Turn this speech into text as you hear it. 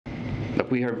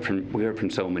Look, we heard from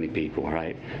so many people,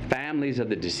 right? Families of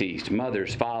the deceased,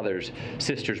 mothers, fathers,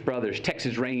 sisters, brothers,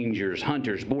 Texas Rangers,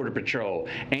 hunters, Border Patrol,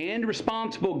 and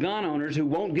responsible gun owners who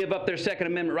won't give up their Second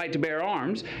Amendment right to bear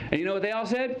arms. And you know what they all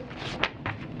said?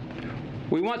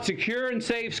 We want secure and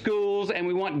safe schools, and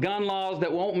we want gun laws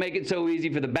that won't make it so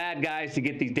easy for the bad guys to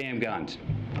get these damn guns.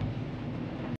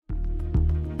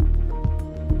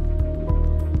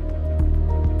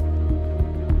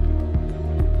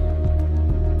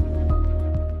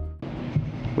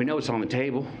 We know it's on the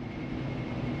table.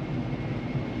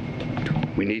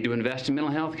 We need to invest in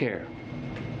mental health care.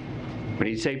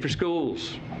 We need safer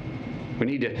schools. We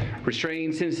need to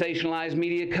restrain sensationalized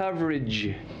media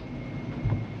coverage.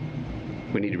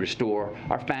 We need to restore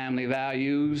our family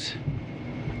values.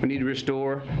 We need to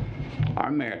restore our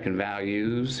American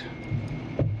values.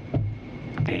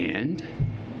 And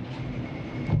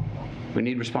we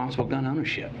need responsible gun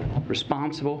ownership.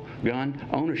 Responsible gun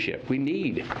ownership. We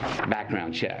need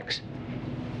background checks.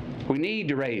 We need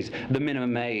to raise the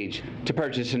minimum age to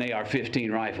purchase an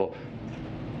AR-15 rifle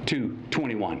to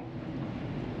 21.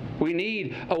 We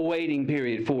need a waiting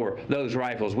period for those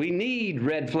rifles. We need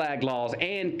red flag laws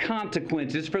and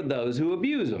consequences for those who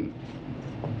abuse them.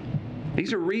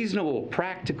 These are reasonable,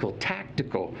 practical,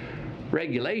 tactical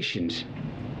regulations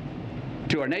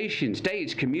to our nation,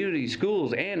 states, communities,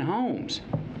 schools, and homes.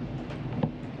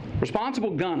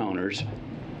 Responsible gun owners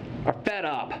are fed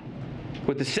up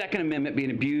with the Second Amendment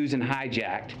being abused and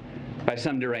hijacked by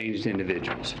some deranged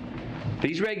individuals.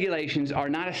 These regulations are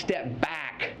not a step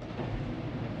back.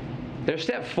 They're a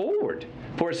step forward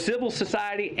for a civil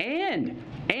society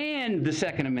and the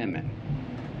Second Amendment.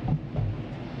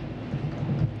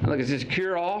 Look, is this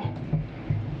cure-all?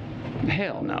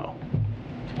 Hell no.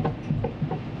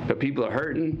 But people are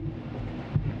hurting.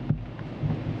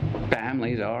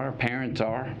 Families are, parents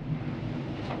are.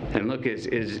 And look, as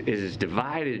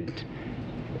divided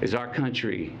as our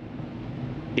country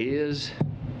is,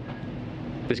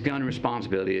 this gun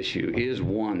responsibility issue is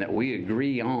one that we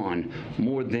agree on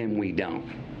more than we don't.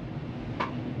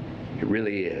 It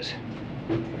really is.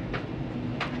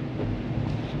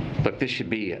 Look, this should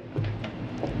be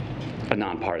a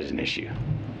nonpartisan issue.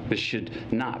 This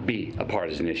should not be a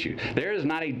partisan issue. There is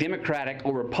not a Democratic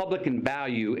or Republican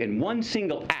value in one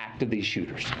single act of these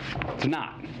shooters. It's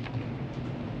not.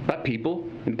 But people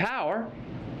in power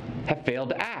have failed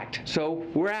to act. So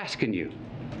we're asking you.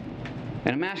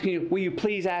 And I'm asking you, will you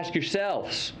please ask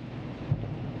yourselves,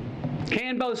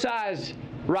 can both sides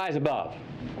rise above?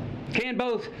 Can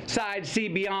both sides see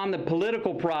beyond the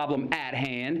political problem at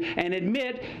hand and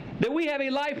admit that we have a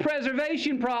life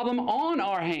preservation problem on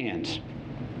our hands?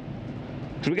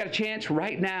 Because we got a chance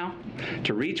right now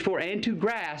to reach for and to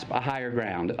grasp a higher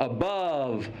ground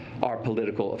above our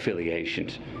political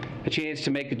affiliations. A chance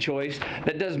to make a choice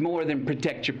that does more than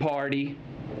protect your party.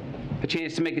 A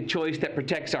chance to make a choice that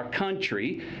protects our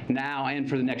country now and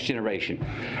for the next generation.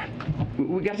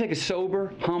 We got to take a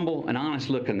sober, humble, and honest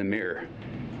look in the mirror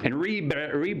and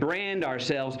rebrand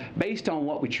ourselves based on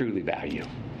what we truly value.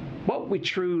 What we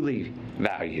truly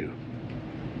value.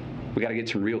 We got to get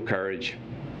some real courage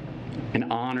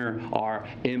and honor our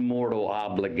immortal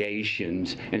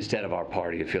obligations instead of our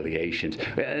party affiliations.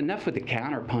 Enough with the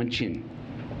counterpunching.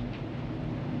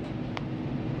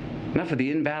 Enough of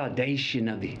the invalidation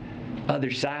of the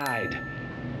other side.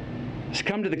 Let's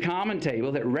come to the common table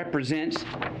that represents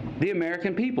the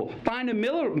American people. Find a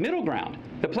middle ground,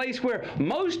 the place where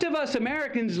most of us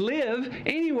Americans live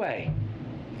anyway,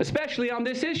 especially on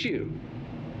this issue.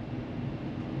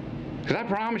 Because I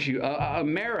promise you,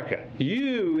 America,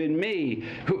 you and me,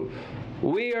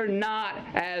 we are not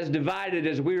as divided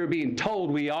as we were being told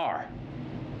we are.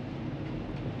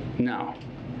 No.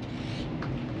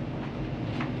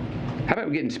 How about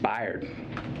we get inspired?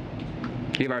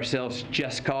 Give ourselves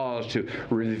just cause to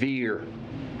revere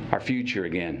our future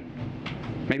again.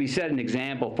 Maybe set an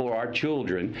example for our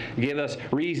children. Give us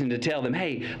reason to tell them,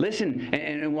 hey, listen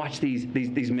and watch these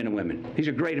men and women. These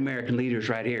are great American leaders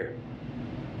right here.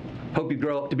 Hope you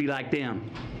grow up to be like them.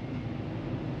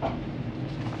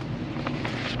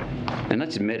 And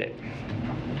let's admit it.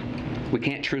 We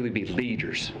can't truly be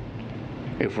leaders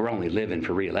if we're only living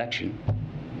for re-election.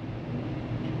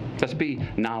 Let's be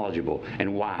knowledgeable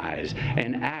and wise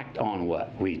and act on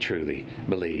what we truly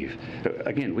believe.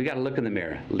 Again, we got to look in the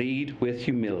mirror, lead with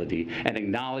humility, and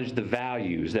acknowledge the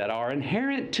values that are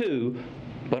inherent to,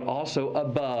 but also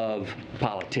above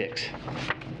politics.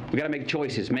 We got to make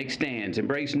choices, make stands,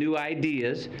 embrace new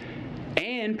ideas,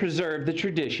 and preserve the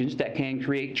traditions that can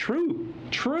create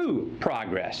true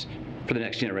progress for the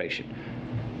next generation.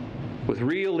 With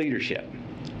real leadership,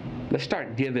 let's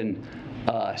start giving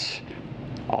us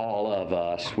all of of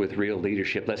us with real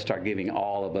leadership, let's start giving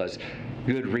all of us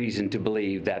good reason to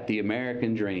believe that the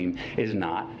American dream is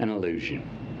not an illusion.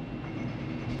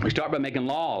 We start by making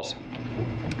laws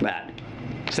that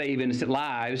save innocent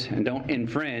lives and don't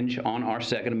infringe on our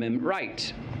Second Amendment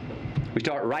rights. We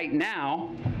start right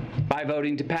now by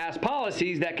voting to pass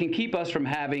policies that can keep us from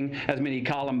having as many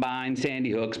Columbine,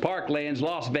 Sandy Hooks, Parklands,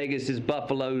 Las Vegases,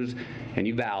 Buffaloes, and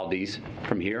Uvaldes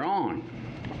from here on.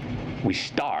 We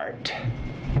start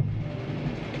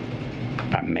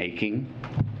by making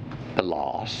the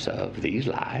loss of these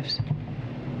lives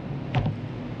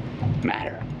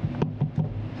matter.